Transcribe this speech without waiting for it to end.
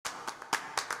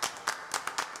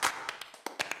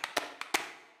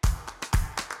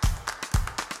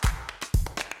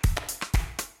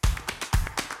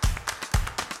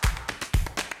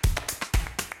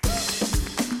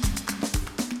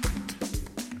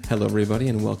Hello, everybody,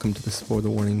 and welcome to the Spoiler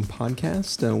Warning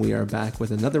podcast. We are back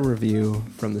with another review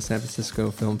from the San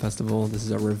Francisco Film Festival. This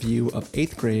is a review of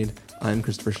 8th Grade. I'm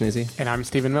Christopher Schnese. And I'm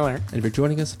Stephen Miller. And if you're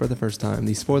joining us for the first time,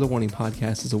 the Spoiler Warning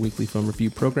podcast is a weekly film review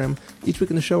program. Each week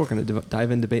in the show, we're going to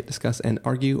dive in, debate, discuss, and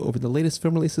argue over the latest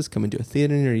film releases coming to a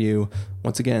theater near you.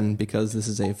 Once again, because this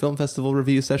is a film festival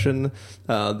review session,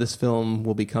 this film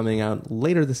will be coming out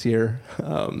later this year,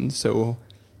 so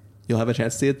you'll have a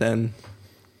chance to see it then.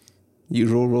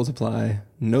 Usual rules apply.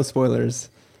 No spoilers.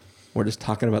 We're just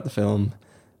talking about the film.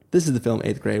 This is the film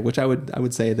 8th Grade, which I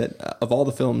would say that of all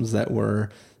the films that were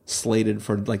slated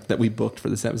for, like, that we booked for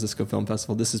the San Francisco Film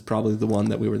Festival, this is probably the one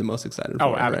that we were the most excited for.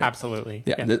 Oh, right? Absolutely.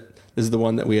 Yeah. This is the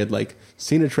one that we had, like,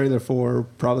 seen a trailer for,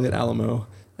 probably at Alamo,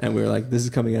 and we were like, this is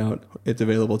coming out. It's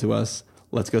available to us.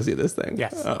 Let's go see this thing.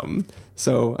 Yes.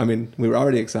 So, I mean, we were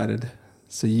already excited,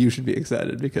 so you should be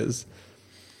excited because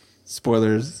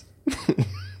spoilers...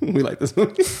 We like this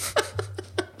movie.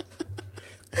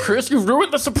 Chris, you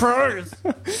ruined the surprise.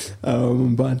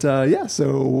 Yeah,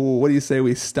 so what do you say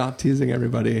we stop teasing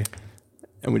everybody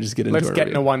and we just get into Let's get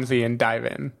in a onesie and dive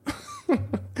in.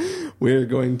 We're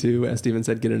going to, as Steven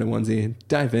said, get in a onesie,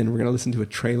 dive in. We're going to listen to a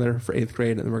trailer for 8th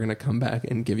Grade, and then we're going to come back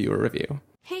and give you a review.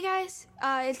 Hey guys,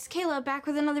 it's Kayla back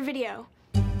with another video.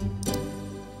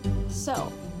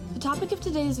 So, the topic of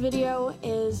today's video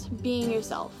is being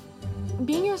yourself.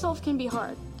 Being yourself can be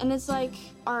hard, and it's like,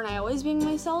 aren't I always being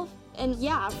myself? And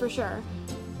yeah, for sure.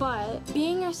 But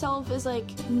being yourself is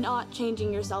like not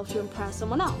changing yourself to impress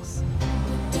someone else.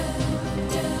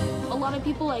 A lot of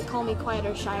people like call me quiet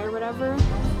or shy or whatever,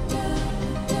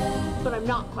 but I'm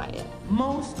not quiet.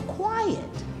 Most quiet,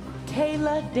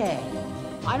 Kayla Day.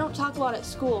 I don't talk a lot at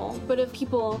school, but if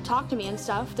people talk to me and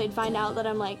stuff, they'd find out that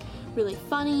I'm like really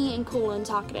funny and cool and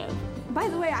talkative. By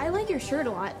the way, I like your shirt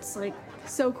a lot. It's like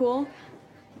so cool.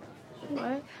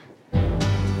 What?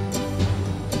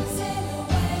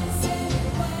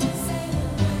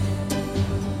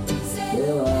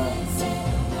 Kayla,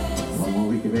 one more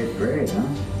week of 8th grade, huh?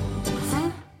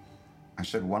 Huh? I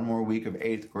said one more week of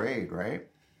 8th grade, right?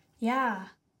 Yeah.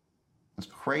 That's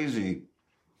crazy.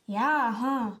 Yeah,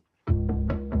 huh?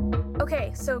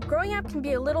 Okay, so growing up can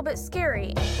be a little bit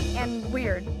scary and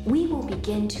weird. We will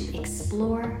begin to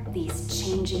explore these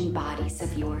changing bodies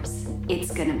of yours.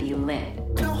 It's gonna be lit.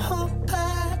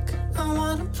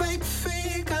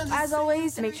 As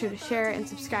always, make sure to share and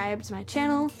subscribe to my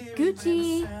channel.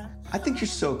 Gucci! I think you're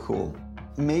so cool.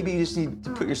 Maybe you just need to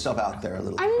put yourself out there a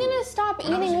little. I'm gonna stop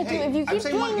eating with you if you keep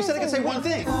doing You said I could this. say one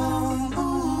thing.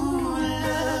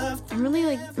 I'm really,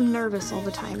 like, nervous all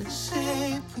the time.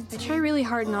 I try really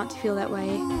hard not to feel that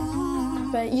way.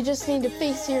 But you just need to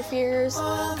face your fears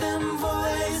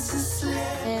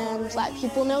and let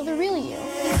people know the real you.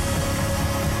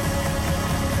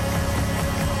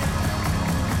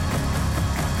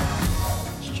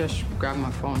 Just grab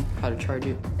my phone. How to charge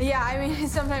it? Yeah, I mean,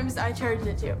 sometimes I charge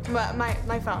it too. But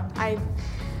my phone,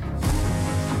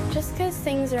 Just because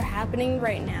things are happening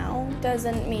right now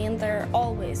doesn't mean they're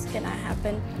always gonna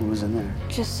happen. Who was in there?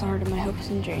 Just sort of my hopes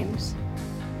and dreams.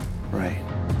 Right.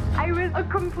 I was a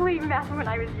complete mess when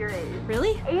I was your age.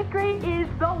 Really? 8th grade is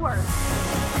the worst.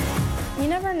 You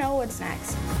never know what's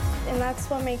next. And that's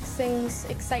what makes things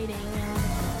exciting and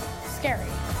scary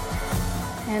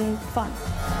and fun.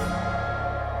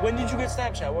 When did you get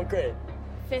Snapchat? What grade?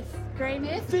 5th grade.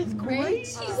 5th grade?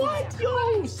 What?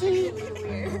 Yo, see?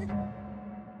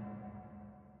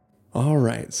 All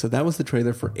right, so that was the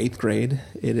trailer for 8th Grade.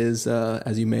 It is,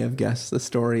 as you may have guessed, the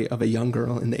story of a young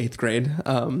girl in the 8th grade.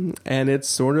 And it's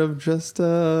sort of just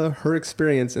her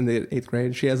experience in the 8th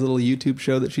grade. She has a little YouTube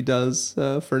show that she does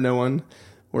for no one,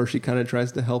 where she kind of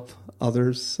tries to help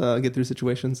others get through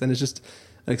situations. And it's just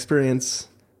an experience.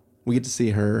 We get to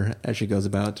see her as she goes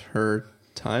about her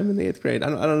time in the 8th grade. I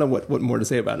don't know what more to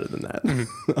say about it than that.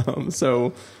 Mm-hmm.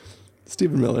 So,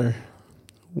 Stephen Miller,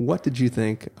 what did you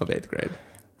think of 8th grade?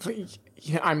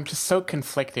 Yeah, I'm just so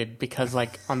conflicted because,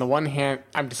 like, on the one hand,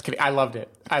 I'm just kidding. I loved it.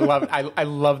 I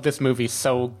love this movie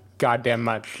so goddamn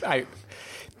much.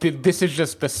 This is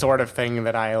just the sort of thing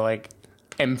that I, like,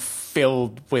 am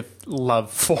filled with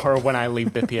love for when I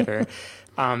leave the theater.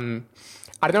 I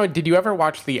don't know. Did you ever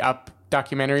watch the Up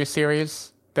documentary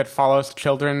series that follows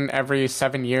children every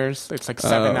 7 years? It's like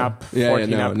 7 Up,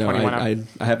 14 Up, 21 Up.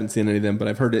 I haven't seen any of them, but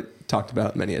I've heard it talked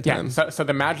about many a time. Yeah, so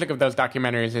the magic of those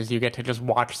documentaries is you get to just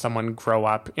watch someone grow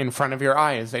up in front of your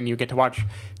eyes, and you get to watch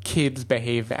kids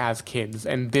behave as kids.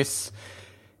 And this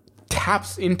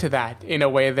taps into that in a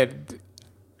way that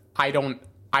I don't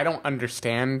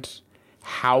understand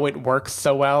how it works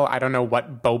so well. I don't know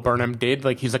what Bo Burnham did.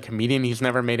 Like, he's a comedian. He's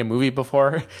never made a movie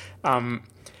before.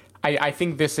 I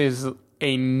think this is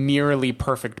a nearly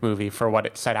perfect movie for what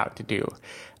it set out to do.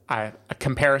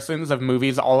 Comparisons of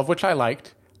movies, all of which I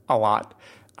liked a lot.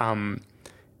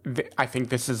 I think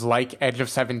this is like Edge of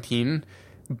 17,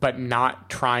 but not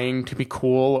trying to be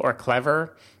cool or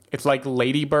clever. It's like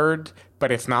Lady Bird,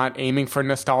 but it's not aiming for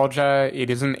nostalgia. It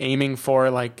isn't aiming for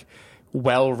like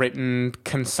well-written,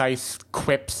 concise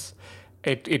quips.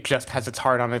 It just has its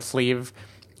heart on its sleeve.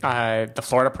 The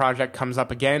Florida Project comes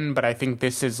up again, but I think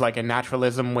this is like a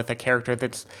naturalism with a character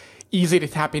that's easy to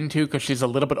tap into because she's a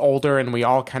little bit older and we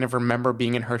all kind of remember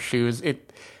being in her shoes.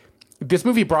 This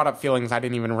movie brought up feelings I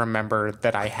didn't even remember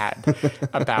that I had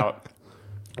about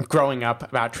growing up,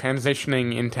 about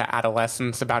transitioning into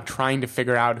adolescence, about trying to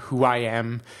figure out who I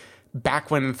am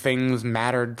back when things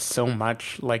mattered so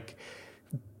much, like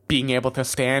being able to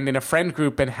stand in a friend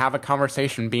group and have a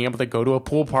conversation, being able to go to a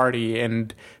pool party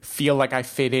and feel like I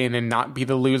fit in and not be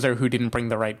the loser who didn't bring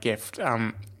the right gift.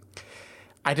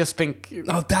 I just think...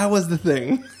 Oh, that was the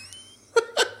thing.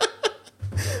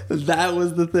 That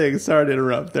was the thing. Sorry to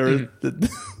interrupt. There was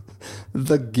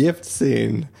the gift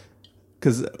scene.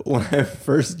 Because when I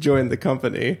first joined the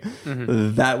company,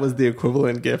 that was the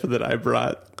equivalent gift that I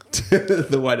brought to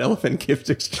the White Elephant gift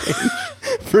exchange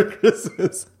for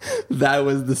Christmas. That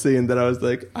was the scene that I was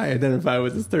like, I identify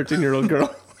with this 13-year-old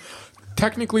girl.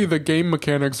 Technically, the game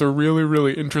mechanics are really,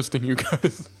 really interesting, you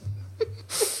guys.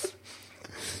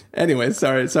 Anyway,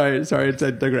 sorry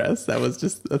to digress. That was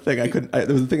just a thing it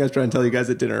was a thing I was trying to tell you guys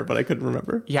at dinner, but I couldn't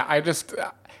remember. Yeah,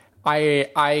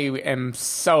 I am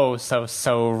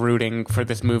so rooting for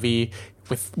this movie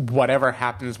with whatever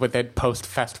happens with it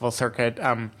post-festival circuit.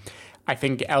 I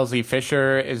think Elsie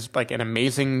Fisher is like an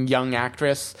amazing young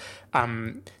actress.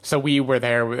 So we were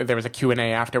there was a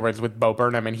Q&A afterwards with Bo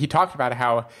Burnham, and he talked about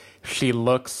how she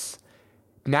looks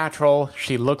natural.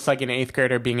 She looks like an 8th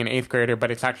grader being an 8th grader, but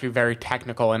it's actually very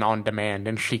technical and on demand,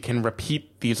 and she can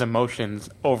repeat these emotions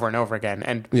over and over again.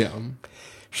 And yeah.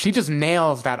 She just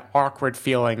nails that awkward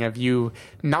feeling of you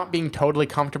not being totally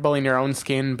comfortable in your own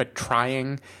skin, but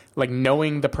trying, like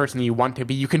knowing the person you want to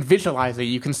be. You can visualize it.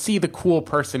 You can see the cool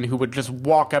person who would just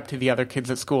walk up to the other kids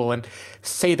at school and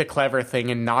say the clever thing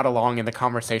and nod along in the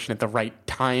conversation at the right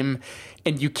time.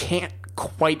 And you can't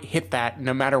quite hit that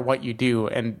no matter what you do.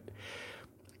 And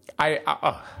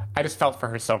I just felt for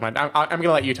her so much. I'm going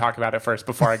to let you talk about it first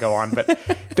before I go on, but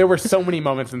there were so many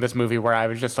moments in this movie where I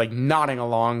was just like nodding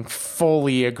along,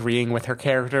 fully agreeing with her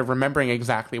character, remembering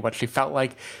exactly what she felt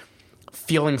like,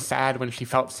 feeling sad when she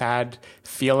felt sad,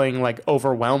 feeling like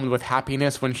overwhelmed with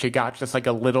happiness when she got just like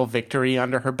a little victory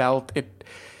under her belt.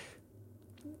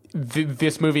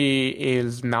 This movie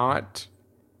is not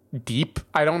deep,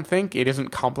 I don't think. It isn't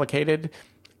complicated.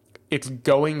 It's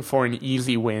going for an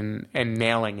easy win and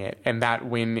nailing it. And that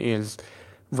win is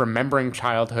remembering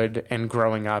childhood and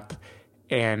growing up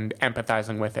and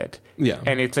empathizing with it. Yeah.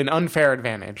 And it's an unfair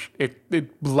advantage. It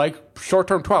like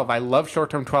Short-Term 12. I love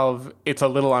Short-Term 12. It's a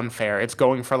little unfair. It's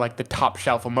going for like the top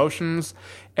shelf emotions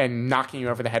and knocking you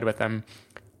over the head with them.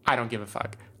 I don't give a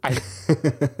fuck.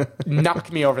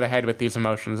 Knock me over the head with these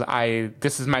emotions.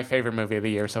 This is my favorite movie of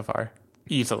the year so far.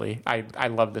 Easily. I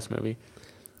love this movie.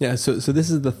 Yeah, so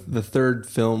this is the third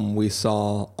film we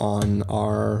saw on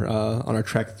our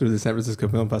trek through the San Francisco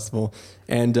Film Festival,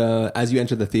 and as you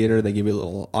enter the theater, they give you a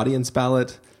little audience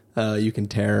ballot. You can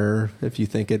tear if you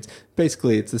think it's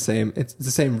the same. It's the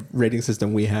same rating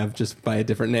system we have, just by a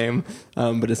different name.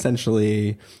 But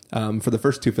essentially, for the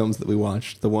first two films that we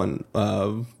watched, the one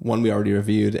we already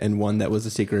reviewed, and one that was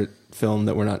a secret film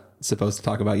that we're not supposed to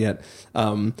talk about yet,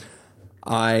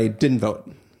 I didn't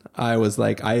vote. I was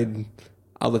like,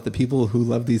 I'll let the people who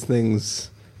love these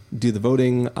things do the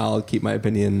voting. I'll keep my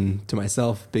opinion to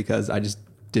myself because I just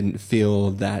didn't feel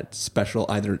that special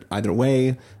either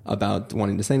way about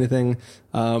wanting to say anything.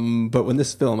 But when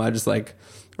this film, I just like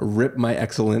ripped my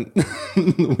excellent,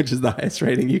 which is the highest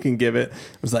rating you can give it. I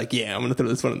was like, yeah, I'm going to throw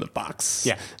this one in the box.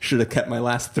 Yeah. Should have kept my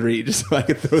last three just so I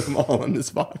could throw them all in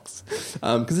this box.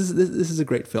 Because this is a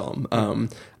great film.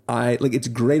 It's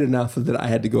great enough that I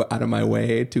had to go out of my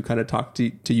way to kind of talk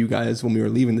to you guys when we were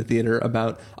leaving the theater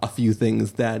about a few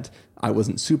things that I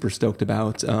wasn't super stoked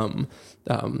about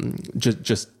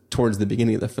just towards the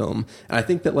beginning of the film. And I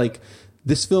think that like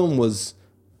this film was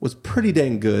pretty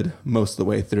dang good most of the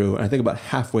way through. And I think about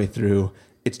halfway through,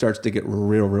 it starts to get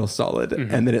real solid.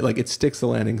 Mm-hmm. And then it sticks the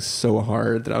landing so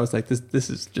hard that I was like, this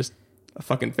is just a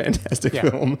fucking fantastic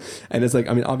film. And it's like,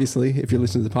 I mean, obviously, if you're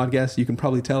listening to the podcast, you can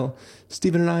probably tell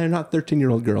Steven and I are not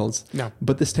 13-year-old girls. No.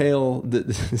 But this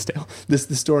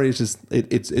story is just,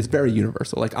 it's very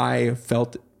universal. Like, I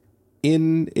felt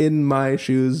in my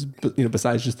shoes,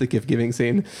 besides just the gift giving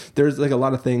scene, there's like a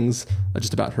lot of things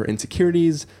just about her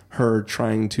insecurities, her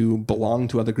trying to belong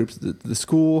to other groups at the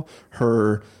school,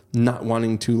 her not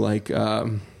wanting to like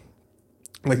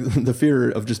the fear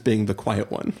of just being the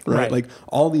quiet one, right? Like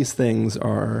all these things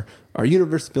are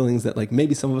universal feelings that like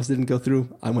maybe some of us didn't go through.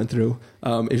 I went through.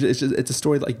 It's a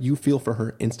story that, like, you feel for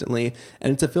her instantly,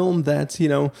 and it's a film that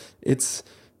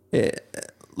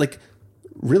like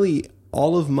really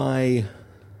all of my,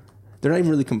 they're not even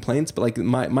really complaints, but like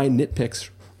my nitpicks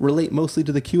relate mostly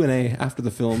to the Q&A after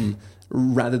the film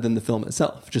rather than the film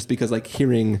itself, just because like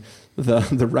hearing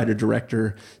the writer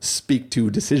director speak to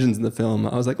decisions in the film,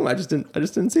 I was like, I just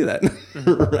didn't see that.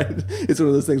 Right? It's one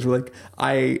of those things where like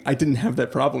I didn't have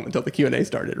that problem until the Q&A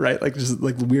started, right? Like just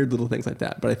like weird little things like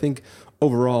that. But I think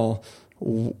overall,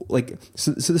 like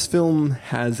so this film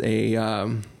has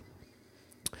a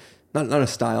not a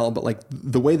style, but like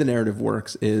the way the narrative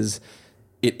works is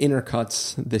it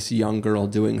intercuts this young girl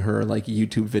doing her like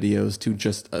YouTube videos to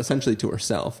just essentially to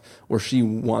herself, where she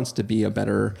wants to be a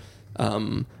better,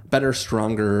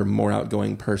 stronger, more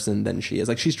outgoing person than she is.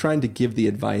 Like she's trying to give the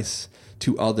advice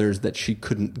to others that she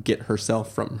couldn't get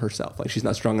herself from herself. Like she's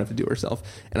not strong enough to do it herself.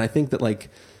 And I think that like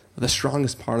the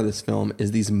strongest part of this film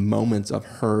is these moments of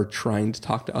her trying to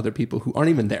talk to other people who aren't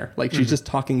even there. Like she's just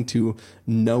talking to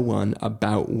no one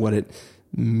about what it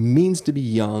means to be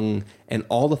young and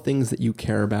all the things that you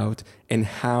care about, and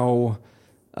how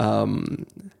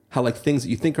like things that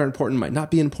you think are important might not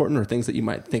be important, or things that you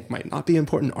might think might not be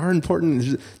important are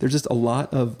important. There's just a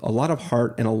lot of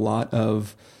heart and a lot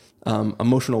of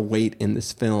emotional weight in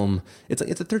this film. It's like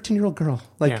it's a 13-year-old girl.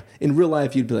 Like in real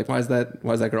life, you'd be like, why is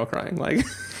that girl crying? Like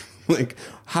like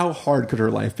how hard could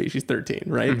her life be? She's 13,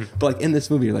 right? But like in this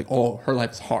movie, you're like, oh, her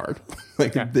life is hard.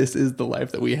 Like this is the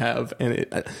life that we have, and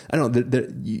I don't know.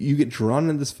 You get drawn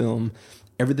into this film.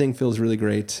 Everything feels really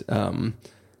great. I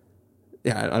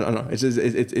don't know. It's just,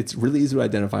 it's really easy to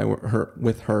identify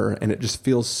with her, and it just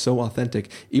feels so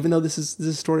authentic. Even though this is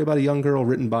a story about a young girl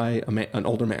written by an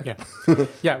older man.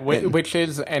 Which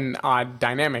is an odd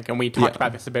dynamic, and we talked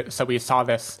about this a bit. So we saw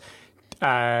this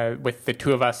with the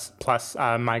two of us plus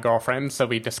my girlfriend. So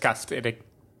we discussed it.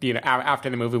 After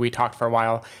the movie, we talked for a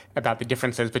while about the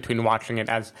differences between watching it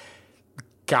as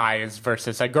guys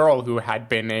versus a girl who had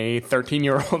been a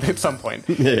 13-year-old at some point.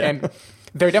 And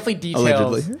there are definitely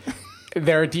details. Allegedly.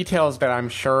 There are details that I'm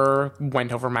sure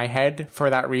went over my head for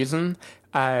that reason.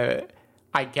 I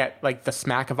get like the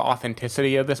smack of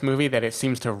authenticity of this movie, that it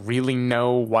seems to really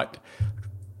know what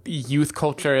youth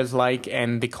culture is like,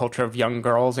 and the culture of young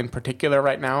girls in particular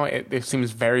right now. It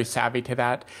seems very savvy to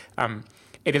that.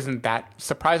 It isn't that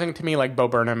surprising to me. Like Bo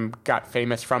Burnham got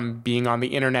famous from being on the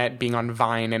internet, being on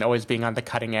Vine, and always being on the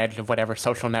cutting edge of whatever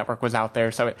social network was out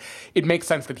there. So it makes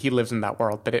sense that he lives in that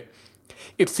world. But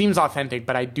it seems authentic,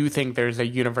 but I do think there's a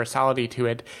universality to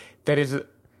it that is,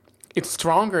 it's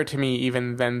stronger to me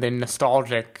even than the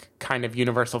nostalgic kind of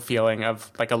universal feeling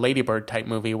of like a Lady Bird type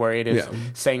movie, where it is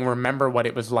saying, remember what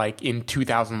it was like in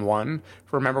 2001,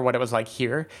 remember what it was like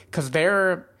here. Because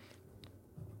there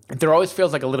always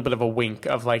feels like a little bit of a wink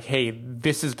of like, hey,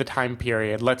 this is the time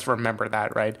period, let's remember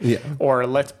that, right? Or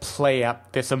let's play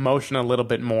up this emotion a little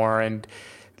bit more. And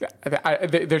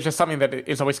there's just something that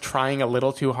is always trying a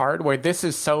little too hard, where this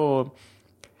is so,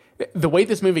 the way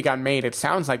this movie got made, it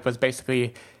sounds like, was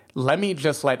basically, let me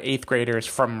just let 8th graders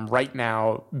from right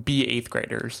now be 8th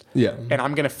graders. And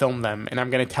I'm going to film them, and I'm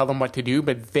going to tell them what to do,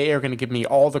 but they are going to give me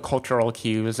all the cultural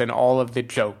cues and all of the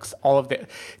jokes,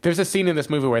 there's a scene in this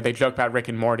movie where they joke about Rick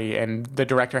and Morty, and the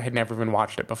director had never even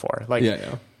watched it before. Like,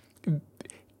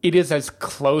 it is as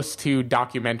close to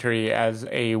documentary as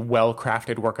a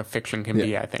well-crafted work of fiction can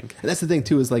be, I think. And that's the thing,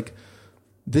 too, is like,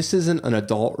 this isn't an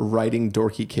adult writing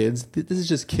dorky kids. This is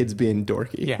just kids being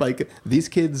dorky. Like, these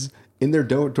kids, in their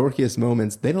dorkiest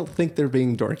moments, they don't think they're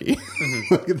being dorky.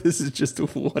 Like, this is just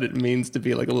what it means to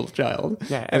be like a little child.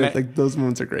 And it's like, those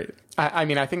moments are great. I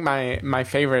mean, I think my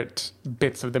favorite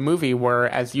bits of the movie were,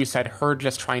 as you said, her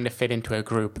just trying to fit into a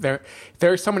group. There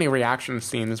are so many reaction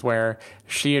scenes where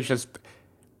she is just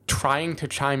trying to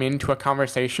chime into a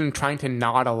conversation, trying to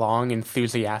nod along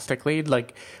enthusiastically,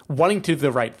 like wanting to do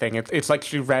the right thing. It's like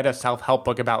she read a self-help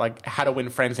book about like how to win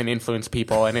friends and influence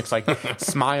people. And it's like,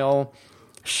 smile,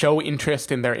 show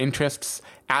interest in their interests,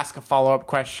 ask a follow-up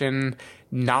question,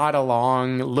 nod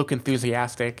along, look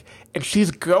enthusiastic. And she's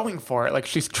going for it. Like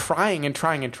she's trying and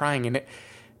trying and trying. And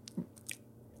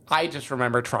I just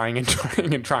remember trying and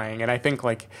trying and trying. And I think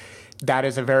like that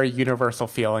is a very universal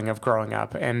feeling of growing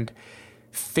up. And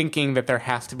thinking that there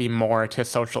has to be more to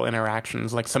social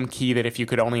interactions, like some key that if you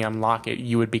could only unlock it,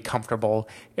 you would be comfortable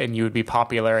and you would be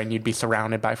popular and you'd be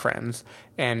surrounded by friends.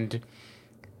 And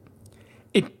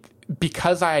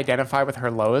because I identify with her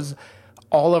lows,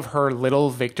 all of her little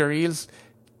victories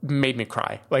made me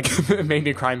cry. Like, made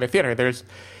me cry in the theater.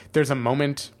 There's a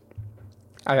moment,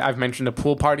 I've mentioned a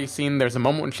pool party scene. There's a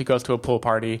moment when she goes to a pool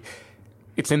party.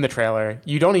 It's in the trailer.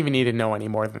 You don't even need to know any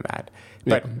more than that.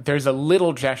 But there's a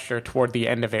little gesture toward the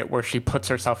end of it where she puts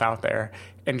herself out there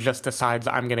and just decides,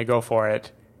 I'm going to go for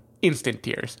it. Instant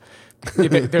tears.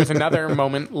 There's another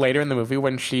moment later in the movie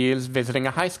when she is visiting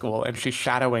a high school and she's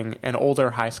shadowing an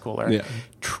older high schooler,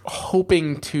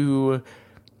 hoping to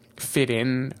fit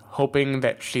in, hoping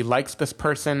that she likes this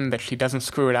person, that she doesn't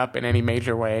screw it up in any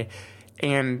major way.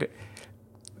 And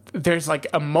there's like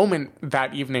a moment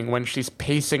that evening when she's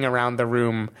pacing around the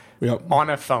room on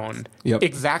a phone,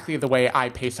 exactly the way I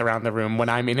pace around the room when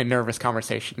I'm in a nervous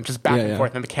conversation, just back and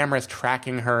forth. And the camera is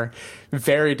tracking her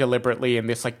very deliberately in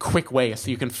this like quick way,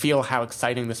 so you can feel how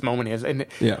exciting this moment is. And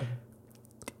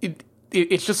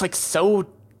it's just like so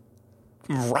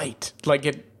right.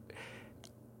 Like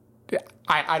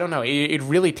I don't know. It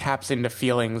really taps into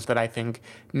feelings that I think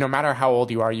no matter how old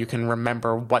you are, you can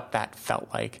remember what that felt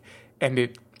like. And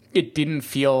it didn't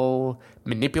feel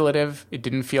manipulative. It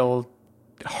didn't feel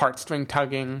heartstring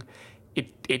tugging.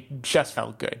 It just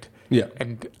felt good. Yeah.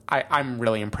 And I'm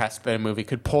really impressed that a movie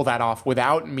could pull that off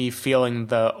without me feeling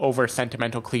the over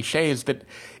sentimental cliches that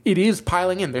it is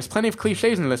piling in. There's plenty of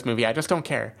cliches in this movie. I just don't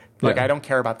care. Like, I don't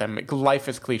care about them. Life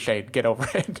is cliched. Get over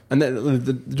it. And then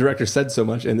the director said so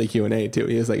much in the Q&A too.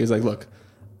 He was like, look,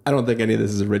 I don't think any of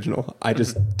this is original. I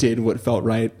just did what felt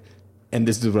right, and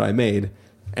this is what I made.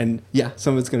 And yeah,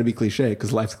 some of it's going to be cliche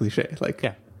because life's cliche. Like,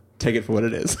 take it for what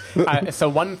it is. So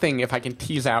one thing, if I can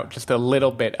tease out just a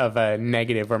little bit of a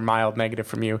negative or mild negative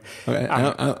from you. Okay,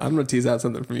 I'm going to tease out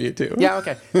something from you too. Yeah,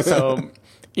 okay. So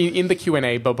in the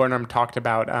Q&A, Bo Burnham talked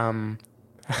about,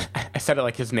 I said it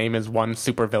like his name is one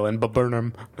supervillain, Bo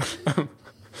Burnham.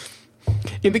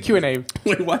 In the Q&A.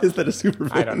 Wait, why is that a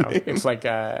supervillain I don't know. name? It's like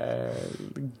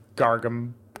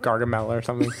Gargamel or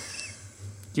something.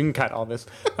 You can cut all this.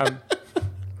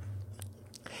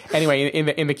 Anyway,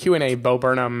 in the Q&A, Bo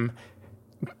Burnham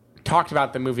talked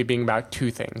about the movie being about two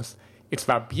things. It's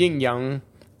about being young,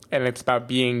 and it's about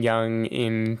being young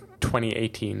in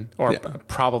 2018, or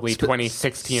probably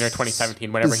 2016 or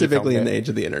 2017, whenever he filmed it. Specifically in the age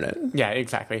of the internet. Yeah,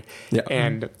 exactly. Yeah.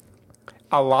 And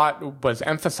a lot was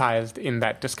emphasized in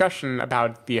that discussion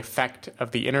about the effect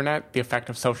of the internet, the effect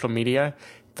of social media,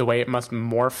 the way it must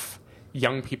morph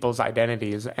young people's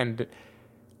identities. And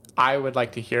I would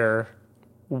like to hear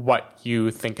what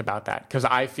you think about that, because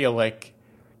I feel like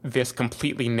this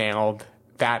completely nailed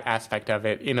that aspect of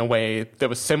it in a way that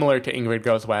was similar to Ingrid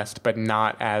Goes West, but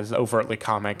not as overtly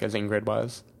comic as Ingrid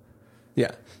was.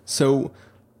 Yeah. So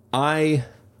during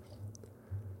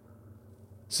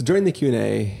the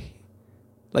Q&A,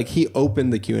 like, he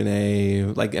opened the Q&A,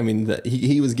 like, I mean,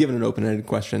 he was given an open-ended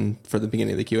question for the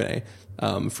beginning of the Q&A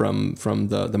from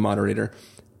the moderator,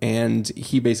 and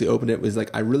he basically opened it, was like,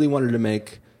 I really wanted to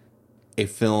make a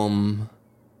film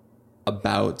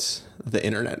about the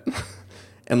internet.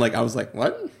 And like, I was like,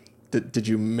 what? Did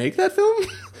you make that film?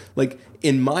 Like,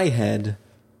 in my head,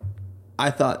 I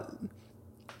thought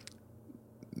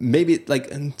maybe,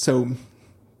 like, and so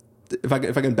if I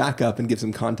can back up and give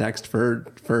some context for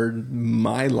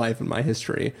my life and my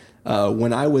history,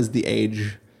 when I was the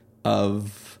age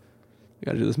of, you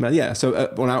gotta do this math. Yeah.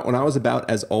 So when I was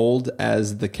about as old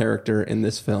as the character in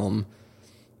this film,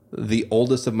 the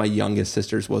oldest of my youngest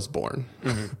sisters was born.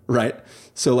 Right.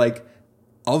 So like,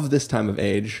 of this time of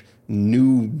age,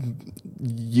 new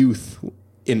youth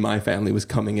in my family was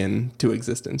coming into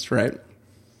existence. Right.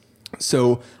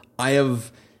 So by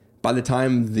the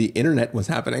time the internet was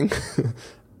happening,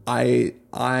 I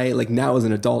like, now as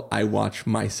an adult, I watch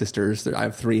my sisters, I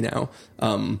have 3 now,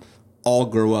 all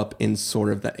grow up in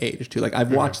sort of that age too. Like,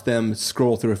 I've watched them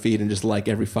scroll through a feed and just like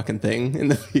every fucking thing in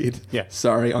the feed. Yeah.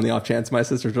 Sorry, on the off chance my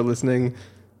sisters are listening.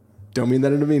 Don't mean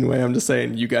that in a mean way. I'm just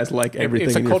saying you guys like everything.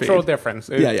 It's a in your cultural feed. Difference.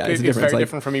 It's very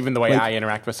different from even the way I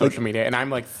interact with social media. And I'm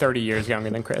like 30 years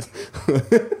younger than Chris.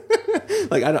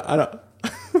 Like, I don't.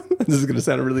 This is going to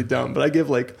sound really dumb, but I give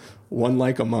like 1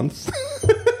 like a month.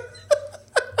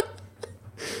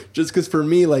 Just because for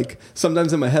me, like,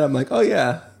 sometimes in my head I'm like, oh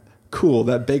yeah, cool,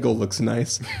 that bagel looks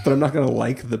nice, but I'm not going to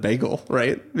like the bagel,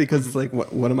 right? Because it's like,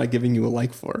 what am I giving you a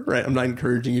like for, right? I'm not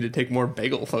encouraging you to take more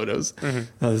bagel photos.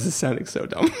 Oh, this is sounding so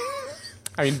dumb.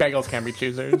 I mean, bagels can be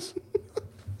choosers.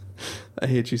 I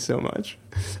hate you so much.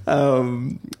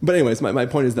 But anyways, my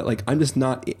point is that like I'm just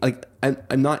not like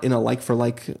I'm not in a like for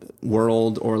like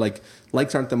world, or like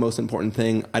likes aren't the most important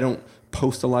thing. I don't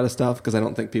post a lot of stuff because I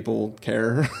don't think people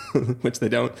care, which they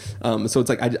don't. So it's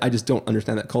like I just don't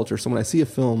understand that culture. So when I see a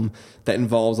film that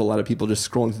involves a lot of people just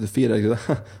scrolling through the feed, I go,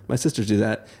 huh, my sisters do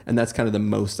that, and that's kind of the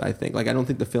most I think. Like I don't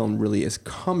think the film really is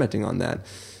commenting on that.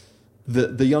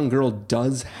 The young girl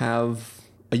does have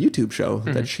a YouTube show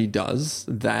that she does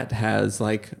that has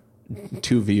like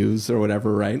 2 views or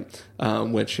whatever, right?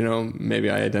 Which, you know, maybe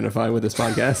I identify with this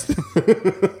podcast.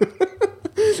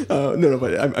 No,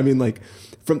 but I mean, like,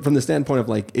 from the standpoint of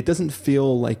like, it doesn't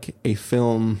feel like a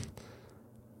film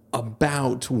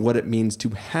about what it means to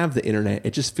have the internet.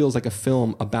 It just feels like a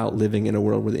film about living in a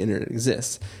world where the internet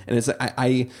exists. And it's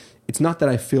like, it's not that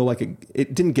I feel like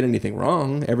it didn't get anything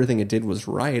wrong. Everything it did was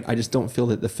right. I just don't feel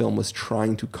that the film was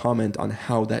trying to comment on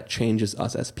how that changes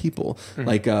us as people.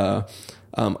 Like, I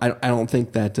don't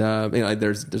think that, you know,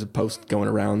 there's a post going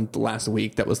around last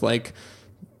week that was like,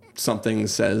 something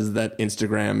says that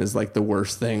Instagram is like the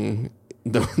worst thing,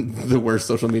 the worst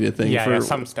social media thing. Yeah,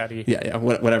 some study. Yeah,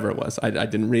 whatever it was. I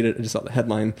didn't read it. I just saw the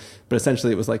headline. But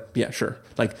essentially it was like, yeah, sure.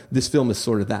 Like this film is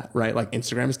sort of that, right? Like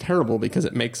Instagram is terrible because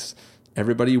it makes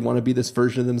everybody want to be this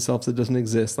version of themselves that doesn't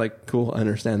exist. Like, cool, I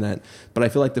understand that. But I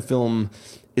feel like the film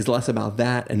is less about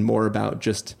that and more about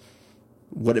just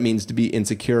what it means to be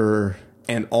insecure.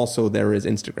 And also there is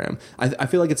Instagram. I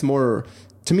feel like it's more...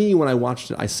 To me, when I watched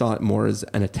it, I saw it more as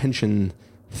an attention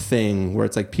thing, where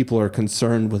it's like people are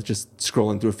concerned with just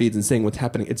scrolling through feeds and seeing what's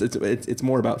happening. It's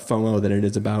more about FOMO than it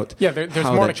is about there's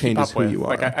how more that to keep changes up who with. you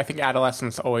are. Like I think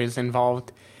adolescence always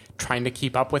involved trying to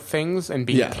keep up with things and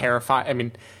being terrified. I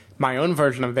mean, my own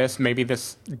version of this, maybe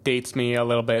this dates me a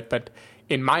little bit, but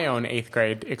in my own 8th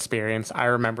grade experience, I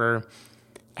remember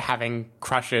having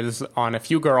crushes on a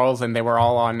few girls, and they were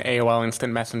all on AOL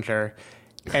Instant Messenger.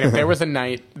 And if there was a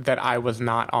night that I was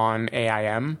not on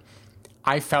AIM,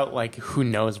 I felt like who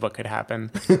knows what could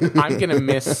happen. I'm going to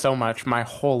miss so much. My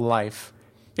whole life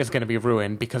is going to be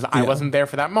ruined because I wasn't there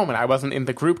for that moment. I wasn't in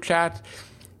the group chat.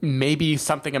 Maybe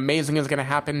something amazing is going to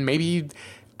happen. Maybe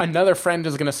another friend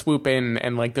is going to swoop in,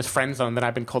 and like this friend zone that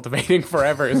I've been cultivating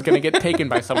forever is going to get taken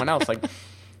by someone else. Like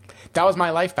that was my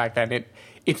life back then.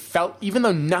 It felt, even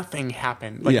though nothing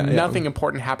happened, like nothing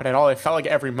important happened at all, it felt like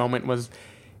every moment was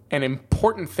an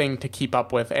important thing to keep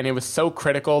up with, and it was so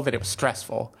critical that it was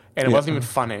stressful, and it wasn't even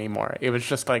fun anymore. It was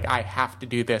just like, I have to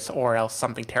do this or else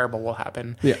something terrible will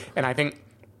happen. And I think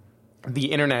the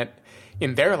internet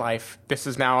in their life, this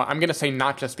is now, I'm going to say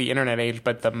not just the internet age,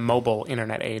 but the mobile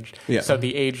internet age. So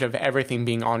the age of everything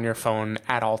being on your phone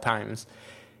at all times.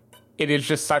 It is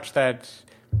just such that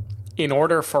in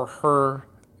order for her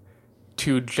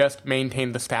to just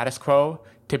maintain the status quo,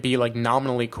 to be like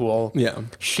nominally cool,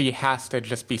 she has to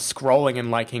just be scrolling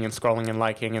and liking and scrolling and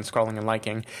liking and scrolling and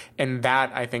liking. And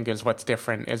that, I think, is what's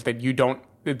different, is that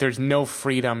there's no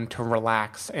freedom to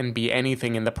relax and be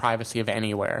anything in the privacy of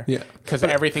anywhere. Because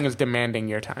everything is demanding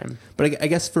your time. But I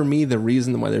guess for me, the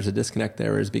reason why there's a disconnect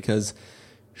there is because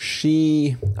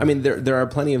there are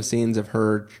plenty of scenes of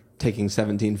her taking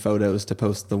 17 photos to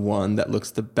post the one that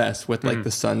looks the best with like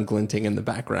the sun glinting in the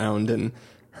background and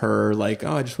her like,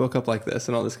 oh, I just woke up like this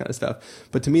and all this kind of stuff.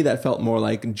 But to me, that felt more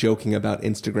like joking about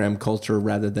Instagram culture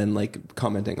rather than like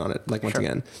commenting on it, like once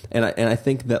again. And I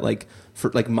think that like for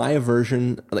like my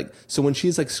aversion, like, so when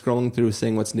she's like scrolling through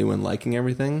seeing what's new and liking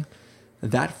everything,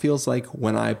 that feels like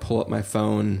when I pull up my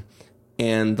phone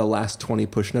and the last 20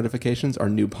 push notifications are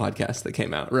new podcasts that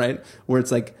came out, right? Where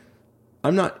it's like,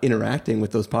 I'm not interacting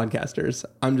with those podcasters.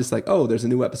 I'm just like, oh, there's a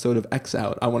new episode of X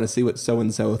out. I want to see what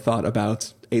so-and-so thought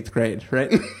about 8th grade,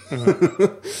 right?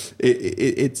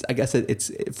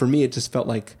 It's for me, it just felt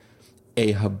like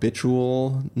a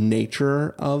habitual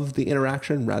nature of the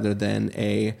interaction rather than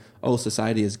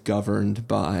society is governed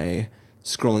by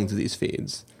scrolling through these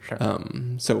feeds.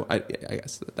 So I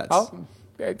guess that's...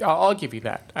 I'll give you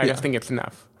that. I just think it's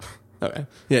enough. Okay.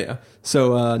 Yeah.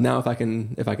 So now if I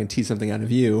can tease something out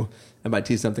of you, and by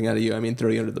tease something out of you, I mean throw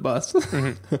you under the bus.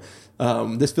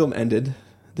 This film ended.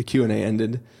 The Q&A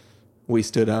ended. We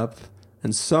stood up,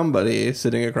 and somebody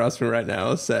sitting across from me right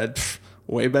now said,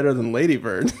 way better than Lady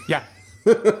Bird. Yeah.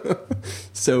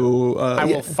 So I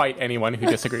will fight anyone who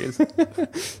disagrees.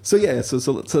 So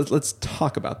let's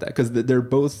talk about that, because they're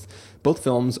both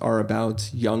films are about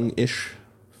young-ish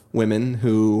women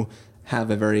who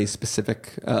have a very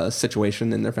specific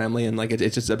situation in their family, and like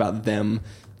it's just about them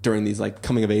during these like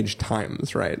coming of age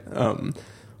times, right?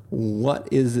 What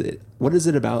is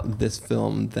it about this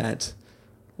film that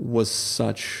was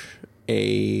such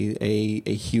a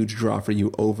huge draw for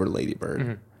you over Lady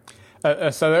Bird?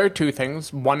 So there are two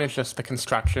things. One is just the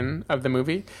construction of the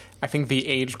movie. I think the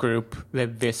age group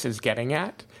that this is getting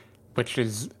at, which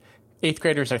is 8th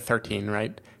graders are 13,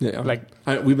 right? Yeah.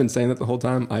 We've been saying that the whole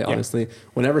time. Honestly,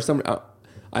 whenever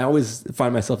I always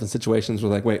find myself in situations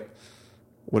where like, wait,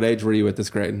 what age were you at this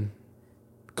grade?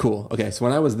 Cool. Okay, so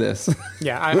when I was this.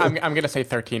 Yeah, I'm going to say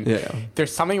 13. Yeah.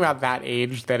 There's something about that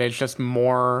age that is just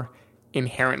more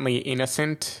inherently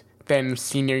innocent than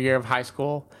senior year of high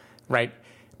school, right?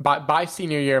 By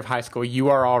senior year of high school, you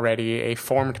are already a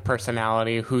formed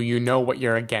personality who you know what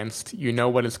you're against, you know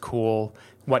what is cool,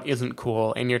 what isn't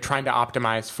cool, and you're trying to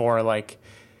optimize for like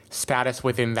status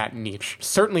within that niche.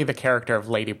 Certainly the character of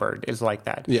Lady Bird is like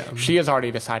that. Yeah. She has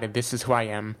already decided, this is who I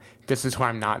am, this is who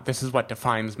I'm not, this is what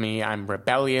defines me. I'm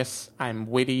rebellious, I'm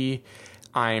witty,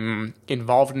 I'm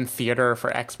involved in theater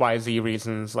for XYZ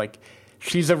reasons. Like,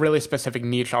 she's a really specific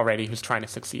niche already who's trying to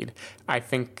succeed. I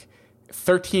think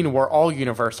 13, we're all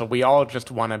universal. We all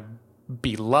just want to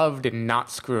be loved and not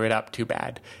screw it up too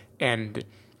bad. And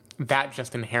that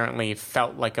just inherently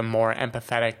felt like a more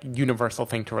empathetic, universal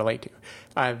thing to relate to.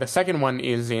 The second one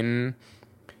is in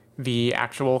the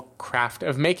actual craft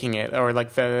of making it, or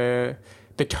like the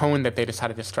tone that they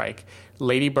decided to strike.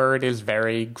 Lady Bird is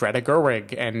very Greta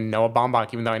Gerwig and Noah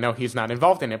Baumbach, even though I know he's not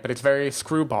involved in it, but it's very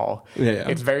screwball. Yeah.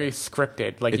 It's very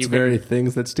scripted. Like, it's very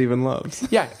things that Steven loves.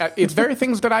 Yeah, it's very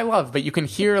things that I love, but you can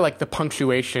hear like the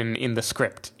punctuation in the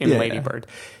script in Lady Bird.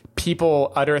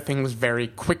 People utter things very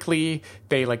quickly.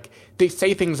 They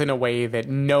say things in a way that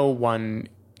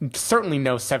certainly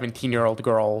no 17-year-old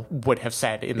girl would have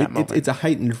said in that moment. It's a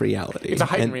heightened reality. It's a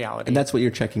heightened reality. And that's what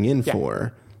you're checking in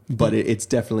for. But it's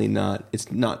definitely not.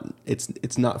 It's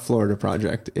not Florida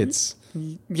Project. It's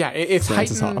it's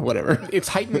Francis heightened. Hall, whatever. It's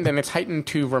heightened, and it's heightened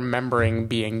to remembering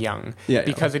being young.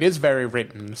 Because it is very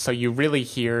written. So you really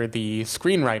hear the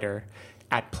screenwriter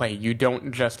at play. You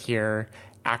don't just hear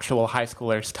actual high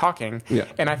schoolers talking. Yeah.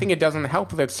 And I think it doesn't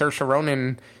help that Saoirse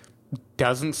Ronan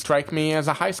doesn't strike me as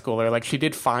a high schooler. Like, she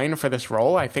did fine for this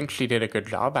role. I think she did a good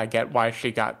job. I get why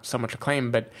she got so much acclaim,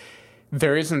 but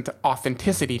there isn't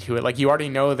authenticity to it. Like, you already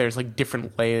know there's like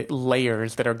different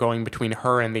layers that are going between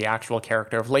her and the actual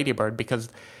character of Lady Bird, because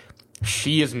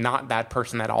she is not that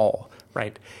person at all,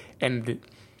 right? And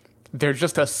there's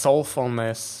just a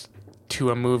soulfulness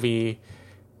to a movie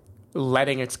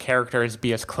letting its characters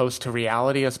be as close to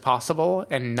reality as possible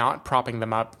and not propping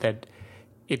them up, that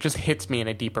it just hits me in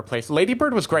a deeper place. Lady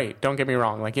Bird was great, don't get me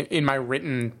wrong. Like, in my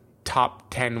written top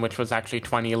 10, which was actually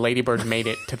 20, Lady Bird made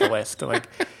it to the list. Like,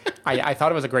 I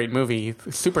thought it was a great movie.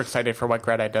 Super excited for what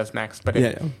Greta does next. But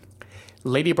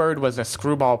Lady Bird was a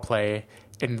screwball play,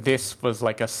 and this was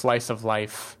like a slice of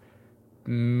life,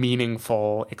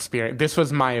 meaningful experience. This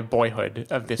was my boyhood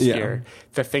of this year.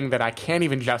 The thing that I can't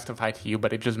even justify to you,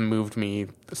 but it just moved me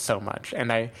so much.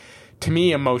 And to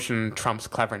me, emotion trumps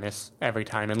cleverness every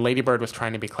time. And Lady Bird was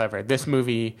trying to be clever. This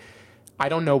movie, I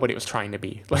don't know what it was trying to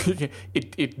be. Like,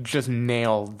 it just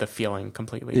nailed the feeling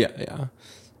completely.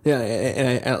 Yeah,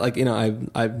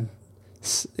 and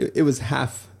it was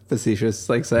half facetious,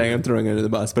 like saying I'm throwing it under the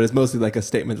bus, but it's mostly like a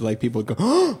statement that like people go,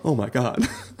 oh my God.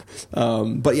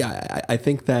 But yeah, I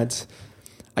think that,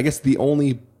 I guess the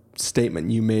only statement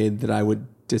you made that I would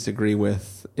disagree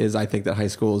with is I think that high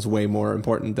school is way more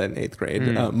important than 8th grade,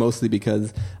 mostly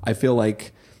because I feel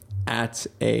like at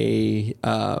a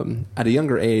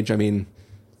younger age, I mean,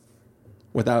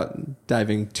 without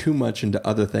diving too much into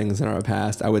other things in our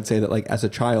past, I would say that like as a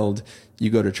child, you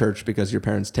go to church because your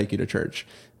parents take you to church,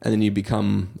 and then you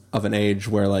become of an age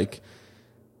where like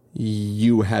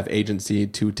you have agency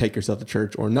to take yourself to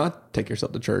church or not take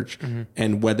yourself to church.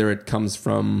 And whether it comes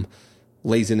from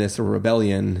laziness or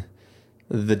rebellion,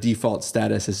 the default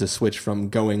status is to switch from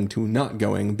going to not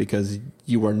going because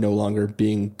you are no longer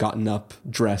being gotten up,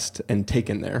 dressed, and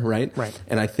taken there, right?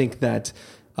 And I think that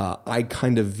I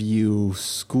kind of view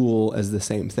school as the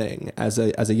same thing. As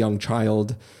a young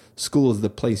child, school is the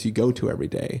place you go to every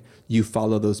day. You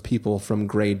follow those people from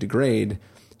grade to grade.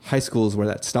 High school is where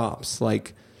that stops.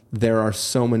 Like, there are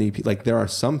so many, like, there are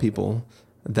some people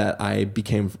that I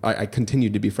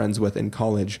continued to be friends with in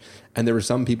college, and there were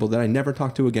some people that I never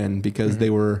talked to again because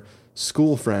they were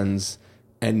school friends,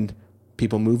 and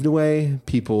people moved away.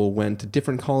 People went to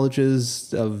different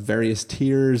colleges of various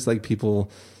tiers. Like,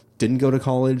 people didn't go to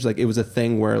college. Like, it was a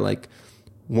thing where like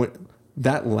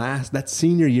that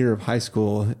senior year of high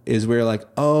school is where like,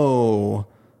 oh,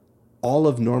 all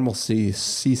of normalcy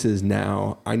ceases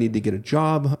now. I need to get a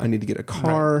job. I need to get a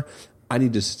car. I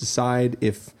need to decide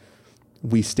if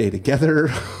we stay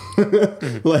together.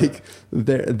 Like,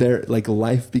 like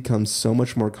life becomes so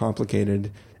much more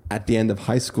complicated at the end of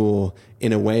high school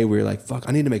in a way where you're like, fuck,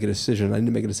 I need to make a decision. I need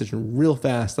to make a decision real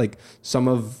fast. Like some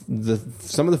of the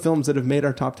films that have made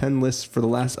our top 10 lists for the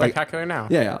last Spectacular Now.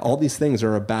 Yeah, all these things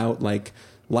are about like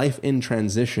life in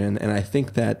transition. And I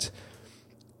think that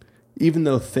even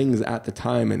though things at the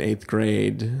time in 8th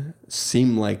grade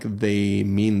seem like they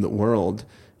mean the world,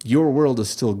 your world is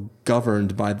still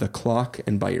governed by the clock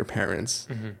and by your parents.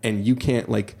 Mm-hmm. And you can't,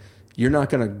 like, you're not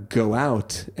going to go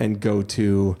out and go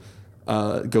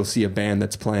see a band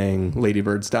that's playing Lady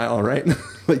Bird style, right?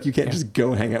 Like, you can't just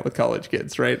go hang out with college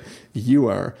kids, right? You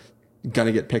are going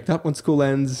to get picked up when school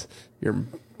ends. Your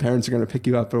parents are going to pick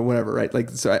you up or whatever, right? Like,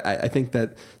 so I think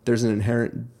that there's an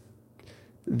inherent...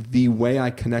 The way I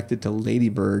connected to Lady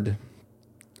Bird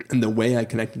and the way I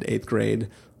connected to 8th grade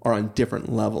are on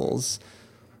different levels.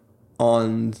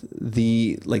 On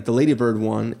the Lady Bird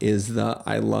one is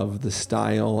I love the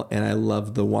style and I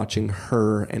love the watching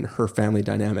her and her family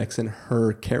dynamics and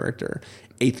her character.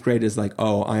 8th grade is like,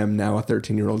 oh, I am now a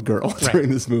 13-year-old girl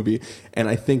during this movie. And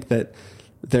I think that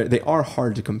they are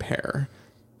hard to compare.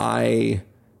 I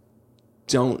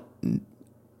don't...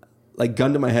 Like,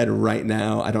 gun to my head right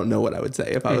now, I don't know what I would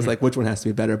say if I was like, which one has to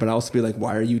be better? But I'll also be like,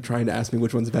 why are you trying to ask me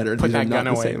which one's better? Put that gun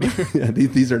away. Yeah,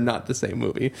 these are not the same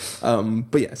movie.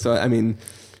 But yeah, so I mean,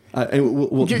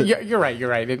 you're right. You're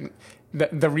right.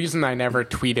 The reason I never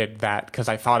tweeted that, because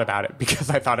I thought about it,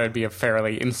 because I thought it would be a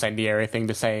fairly incendiary thing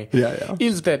to say,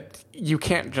 is that you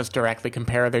can't just directly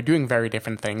compare. They're doing very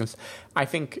different things. I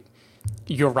think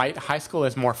you're right. High school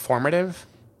is more formative.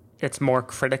 It's more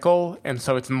critical, and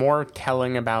so it's more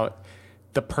telling about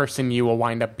the person you will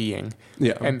wind up being.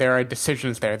 Yeah. And there are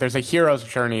decisions there. There's a hero's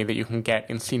journey that you can get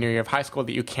in senior year of high school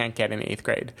that you can't get in 8th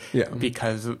grade. Yeah.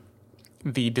 Because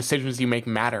the decisions you make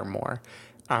matter more.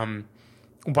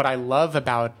 What I love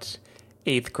about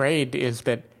 8th grade is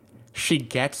that she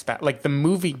gets that. Like, the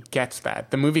movie gets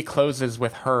that. The movie closes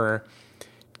with her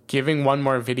giving one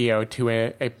more video to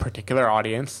a particular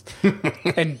audience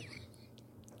and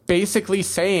basically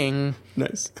saying,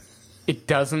 nice, it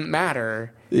doesn't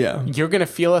matter. Yeah. You're going to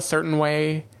feel a certain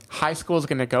way. High school is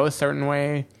going to go a certain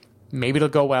way. Maybe it'll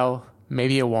go well.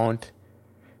 Maybe it won't.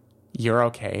 You're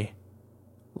okay.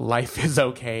 Life is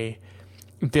okay.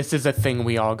 This is a thing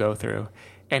we all go through.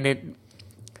 And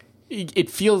it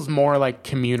feels more like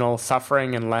communal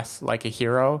suffering and less like a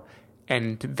hero.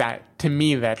 And that, to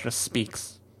me, that just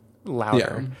speaks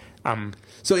louder. Yeah.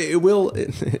 So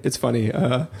it's funny.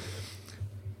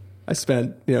 I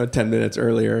spent 10 minutes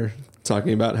earlier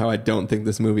talking about how I don't think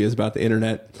this movie is about the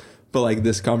internet, but like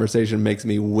this conversation makes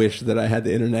me wish that I had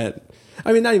the internet.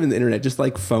 I mean, not even the internet, just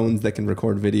like phones that can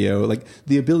record video, like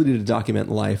the ability to document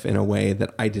life in a way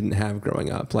that I didn't have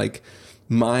growing up. Like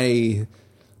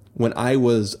when I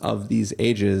was of these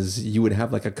ages, you would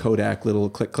have like a Kodak little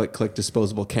click, click, click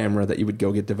disposable camera that you would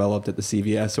go get developed at the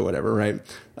CVS or whatever, right?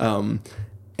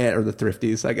 Or the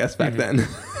Thrifties, I guess, back then.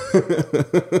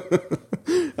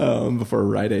 Before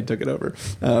Rite Aid took it over.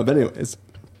 But anyways,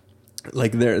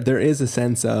 like there is a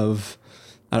sense of,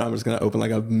 I don't know, I'm just going to open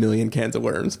like a million cans of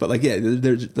worms, but like, yeah,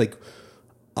 there's like,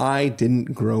 I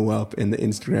didn't grow up in the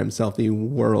Instagram selfie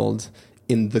world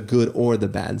in the good or the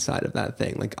bad side of that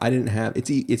thing. Like I didn't have,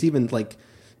 it's even like,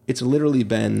 it's literally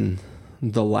been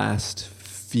the last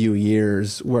few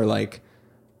years where like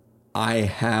I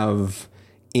have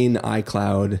in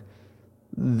iCloud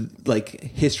like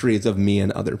histories of me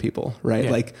and other people, right?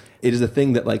 Yeah. Like it is a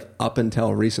thing that like up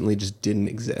until recently just didn't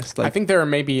exist. Like, I think there are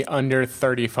maybe under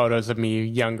 30 photos of me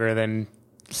younger than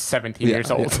 17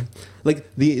 years old. Yeah.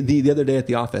 Like the other day at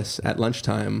the office at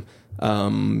lunchtime,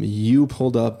 you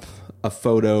pulled up a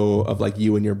photo of like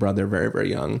you and your brother very, very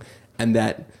young, and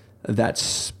that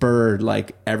spurred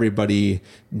like everybody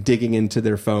digging into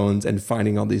their phones and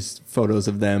finding all these photos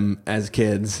of them as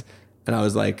kids. And I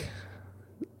was like,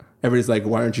 everybody's like,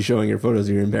 why aren't you showing your photos?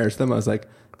 You're embarrassed them. I was like,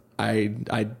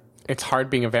 it's hard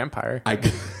being a vampire.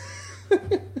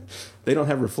 They don't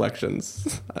have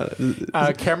reflections.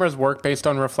 Cameras work based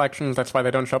on reflections. That's why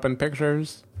they don't show up in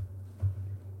pictures.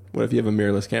 What if you have a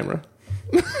mirrorless camera?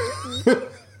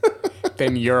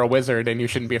 Then you're a wizard and you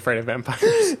shouldn't be afraid of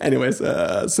vampires. Anyways,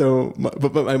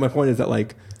 but my point is that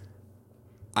like,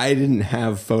 I didn't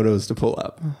have photos to pull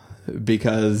up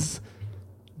because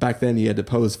back then you had to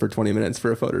pose for 20 minutes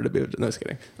for a photo to be able to, no, just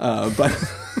kidding.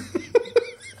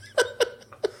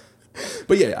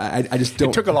 But yeah, I just don't.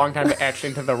 It took a long time to etch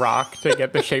into the rock to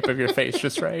get the shape of your face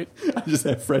just right. I just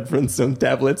have Fred Flintstone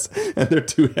tablets and they're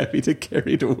too heavy to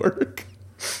carry to work.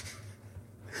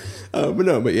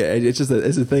 But yeah, it's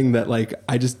a thing that like,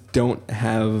 I just don't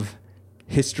have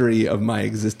history of my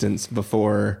existence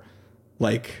before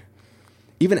like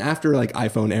even after like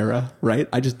iPhone era, right?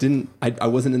 I just didn't, I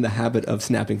wasn't in the habit of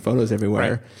snapping photos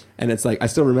everywhere. Right. And it's like, I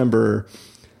still remember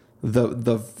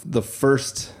the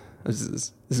first, this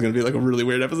is going to be like a really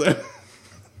weird episode.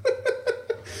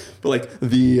 But like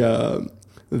the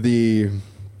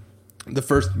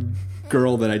first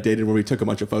girl that I dated where we took a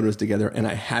bunch of photos together and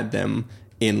I had them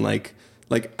in like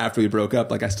after we broke up,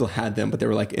 like I still had them, but they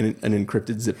were like in an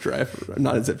encrypted zip drive,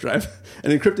 not a zip drive,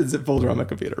 an encrypted zip folder on my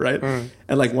computer, right? Mm.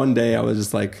 And like one day I was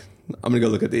just like, I'm gonna go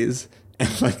look at these,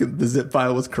 and like the zip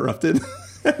file was corrupted,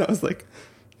 and I was like,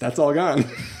 that's all gone.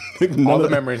 Like all the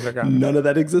memories are gone. None of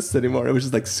that exists anymore. It was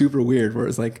just like super weird. Where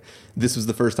it's like this was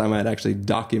the first time I had actually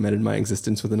documented my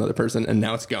existence with another person, and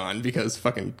now it's gone because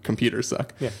fucking computers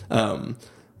suck. Yeah.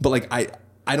 But like I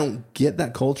don't get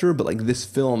that culture, but like this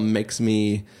film makes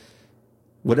me.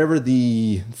 Whatever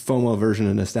the FOMO version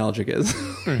of nostalgic is,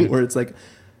 where it's like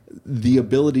the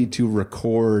ability to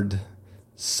record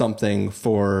something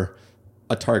for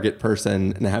a target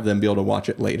person and have them be able to watch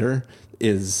it later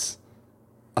is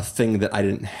a thing that I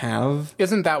didn't have.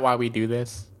 Isn't that why we do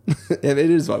this? It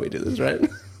is why we do this, right?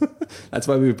 That's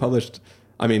why we published.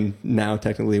 I mean, now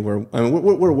technically we're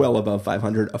well above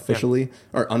 500 officially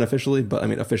or unofficially, but I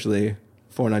mean officially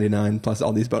 499 plus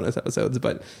all these bonus episodes,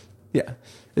 but. Yeah.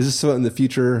 Is this so in the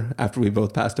future, after we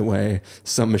both passed away,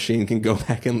 some machine can go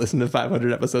back and listen to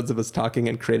 500 episodes of us talking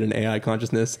and create an AI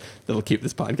consciousness that'll keep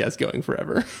this podcast going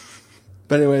forever?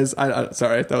 But anyways,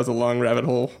 sorry, that was a long rabbit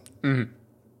hole. Mm-hmm.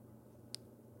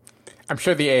 I'm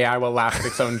sure the AI will laugh at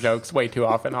its own jokes way too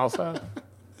often also.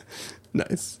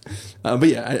 Nice. But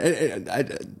yeah,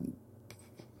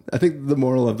 I think the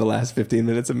moral of the last 15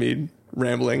 minutes of me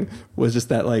rambling was just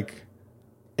that, like,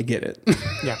 I get it.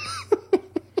 Yeah.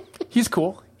 He's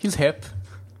cool. He's hip.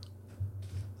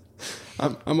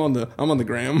 I'm on the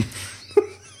gram.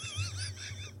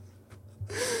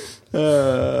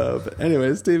 But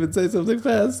anyways, Steven, say something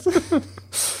fast.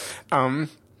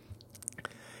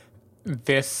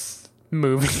 This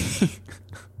movie.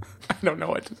 I don't know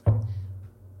what to say.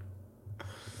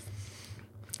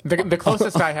 The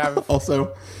closest I have.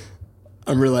 Also,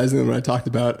 I'm realizing that when I talked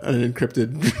about an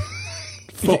encrypted.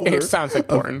 It sounds like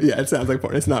porn. Yeah, it sounds like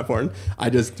porn. It's not porn.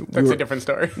 That's a different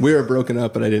story. We were broken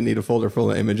up, but I didn't need a folder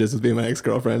full of images with me and my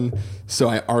ex-girlfriend. So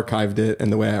I archived it,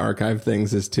 and the way I archive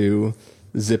things is to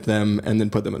zip them and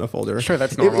then put them in a folder. Sure,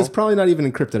 that's normal. It was probably not even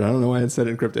encrypted. I don't know why it said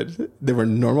encrypted. There were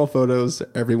normal photos.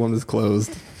 Everyone was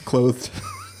clothed.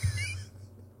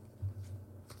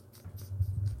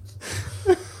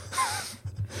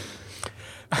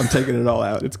 I'm taking it all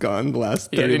out. It's gone. The last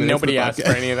 30 minutes. Nobody asked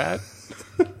for any of that.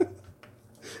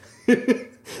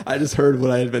 I just heard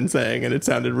what I had been saying and it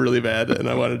sounded really bad and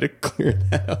I wanted to clear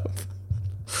that up.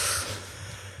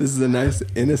 This is a nice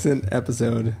innocent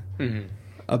episode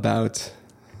about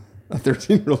a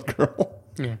 13-year-old girl.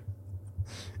 Yeah.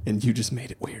 And you just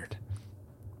made it weird.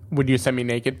 Would you send me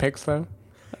naked pics though?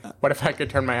 What if I could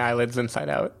turn my eyelids inside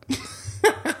out?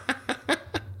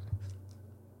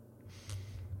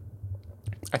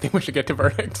 I think we should get to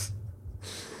verdicts.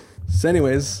 So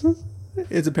anyways,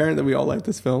 it's apparent that we all like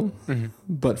this film,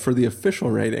 but for the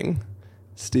official rating,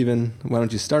 Steven, why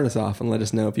don't you start us off and let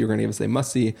us know if you're going to give us a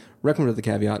must-see, recommend with the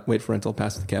caveat, wait for rental,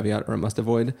 pass with the caveat, or a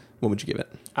must-avoid. What would you give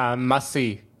it?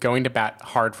 Must-see. Going to bat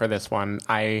hard for this one.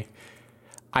 I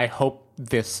hope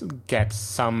this gets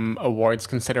some awards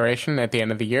consideration at the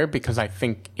end of the year because I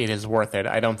think it is worth it.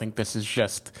 I don't think this is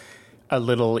just a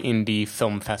little indie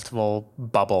film festival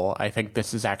bubble. I think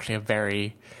this is actually a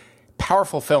very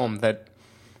powerful film that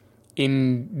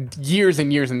in years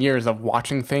and years and years of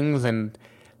watching things and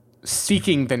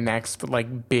seeking the next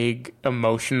like big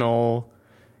emotional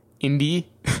indie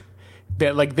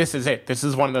that like this is it. This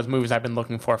is one of those movies I've been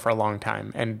looking for a long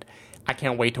time and I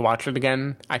can't wait to watch it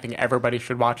again. I think everybody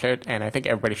should watch it and I think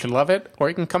everybody should love it or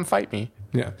you can come fight me.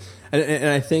 Yeah. And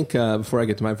I think before I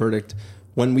get to my verdict,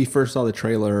 when we first saw the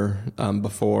trailer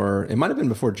before, it might have been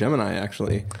before Gemini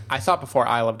actually. I saw it before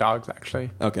Isle of Dogs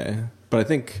actually. Okay. But I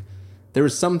think there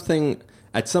was something,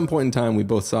 at some point in time, we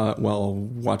both saw it while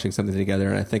watching something together,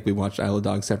 and I think we watched Isle of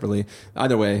Dogs separately.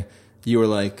 Either way, you were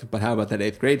like, but how about that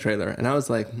 8th grade trailer? And I was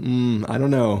like, I don't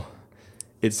know.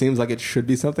 It seems like it should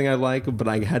be something I like, but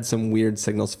I had some weird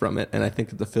signals from it, and I think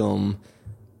that the film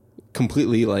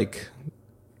completely, like,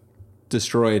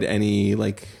 destroyed any,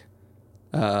 like,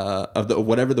 of the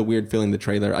whatever the weird feeling the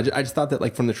trailer. I just thought that,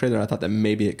 like, from the trailer, I thought that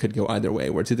maybe it could go either way,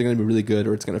 where it's either going to be really good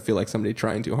or it's going to feel like somebody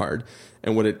trying too hard.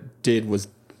 And what it did was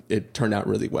it turned out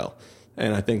really well.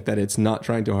 And I think that it's not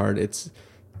trying too hard. It's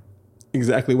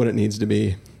exactly what it needs to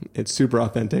be. It's super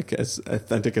authentic as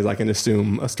I can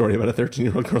assume a story about a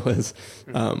 13-year-old girl is.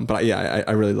 But yeah,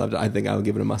 I really loved it. I think I'll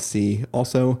give it a must-see.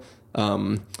 Also,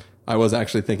 I was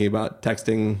actually thinking about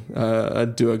texting,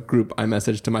 do a group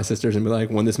iMessage to my sisters and be like,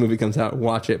 when this movie comes out,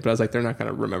 watch it. But I was like, they're not going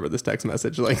to remember this text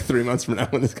message like 3 months from now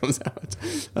when this comes out.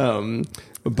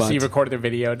 But so you recorded a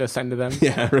video to send to them?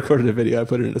 Yeah, I recorded a video. I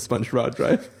put it in a SpongeBob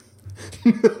drive.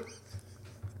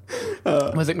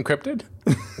 Was it encrypted?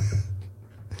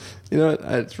 You know what?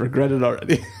 I regret it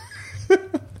already.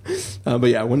 But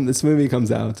yeah, when this movie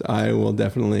comes out, I will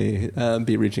definitely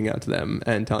be reaching out to them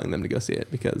and telling them to go see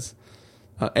it because,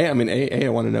 I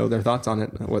want to know their thoughts on it,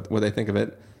 what they think of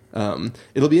it.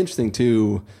 It'll be interesting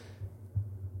too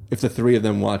if the three of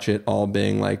them watch it all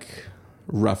being like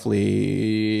roughly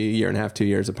a year and a half, 2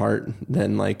 years apart.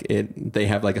 Then like they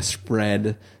have like a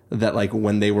spread that like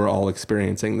when they were all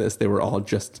experiencing this, they were all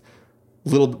just a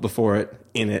little bit before it,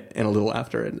 in it, and a little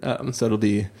after it. So it'll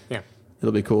be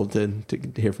cool to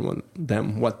hear from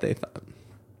them what they thought.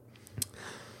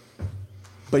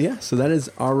 But yeah, so that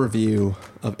is our review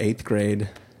of 8th Grade.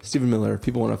 Stephen Miller, if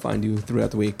people want to find you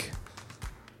throughout the week,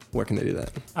 where can they do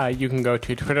that? You can go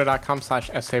to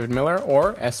twitter.com/sdavidmiller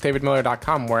or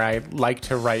sdavidmiller.com, where I like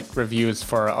to write reviews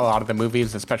for a lot of the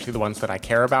movies, especially the ones that I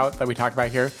care about that we talk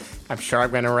about here. I'm sure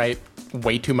I'm going to write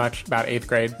way too much about 8th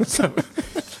Grade, so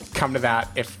come to that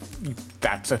if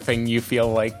that's a thing you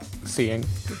feel like seeing.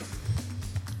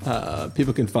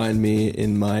 People can find me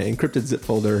in my encrypted zip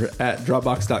folder at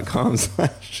dropbox.com/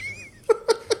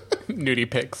 nudie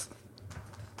pics.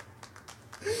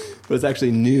 But it's actually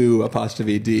new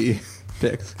 'D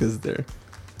pics because they're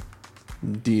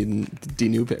D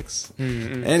new pics.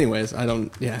 Mm-hmm. Anyways,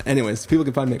 people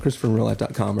can find me at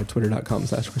ChristopherInRealLife.com or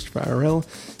Twitter.com/ChristopherIRL.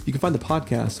 You can find the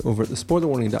podcast over at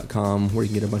thespoilerwarning.com, where you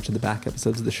can get a bunch of the back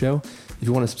episodes of the show. If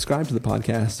you want to subscribe to the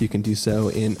podcast, you can do so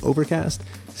in Overcast,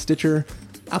 Stitcher,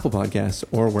 Apple Podcasts,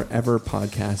 or wherever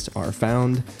podcasts are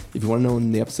found. If you want to know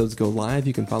when the episodes go live,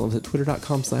 you can follow us at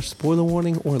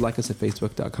twitter.com/spoilerwarning or like us at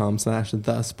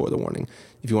facebook.com/thespoilerwarning.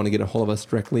 If you want to get a hold of us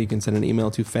directly, you can send an email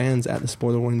to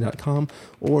fans@thespoilerwarning.com,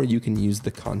 or you can use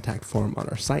the contact form on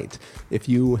our site. If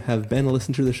you have been a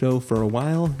listener to the show for a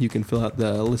while, you can fill out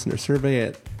the listener survey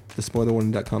at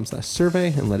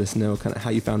thespoilerwarning.com/survey and let us know kind of how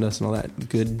you found us and all that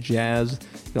good jazz.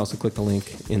 You can also click the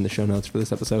link in the show notes for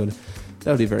this episode. That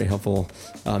would be very helpful.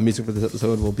 Music for this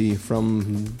episode will be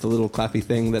from the little clappy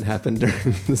thing that happened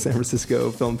during the San Francisco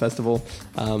Film Festival.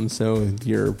 So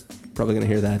you're probably going to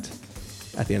hear that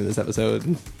at the end of this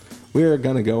episode. We're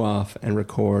going to go off and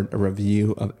record a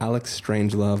review of Alex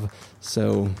Strangelove.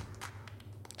 So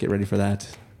get ready for that.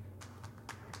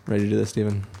 Ready to do this,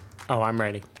 Stephen? Oh, I'm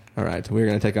ready. All right. We're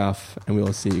going to take off, and we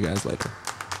will see you guys later.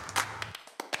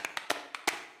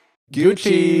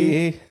 Gucci!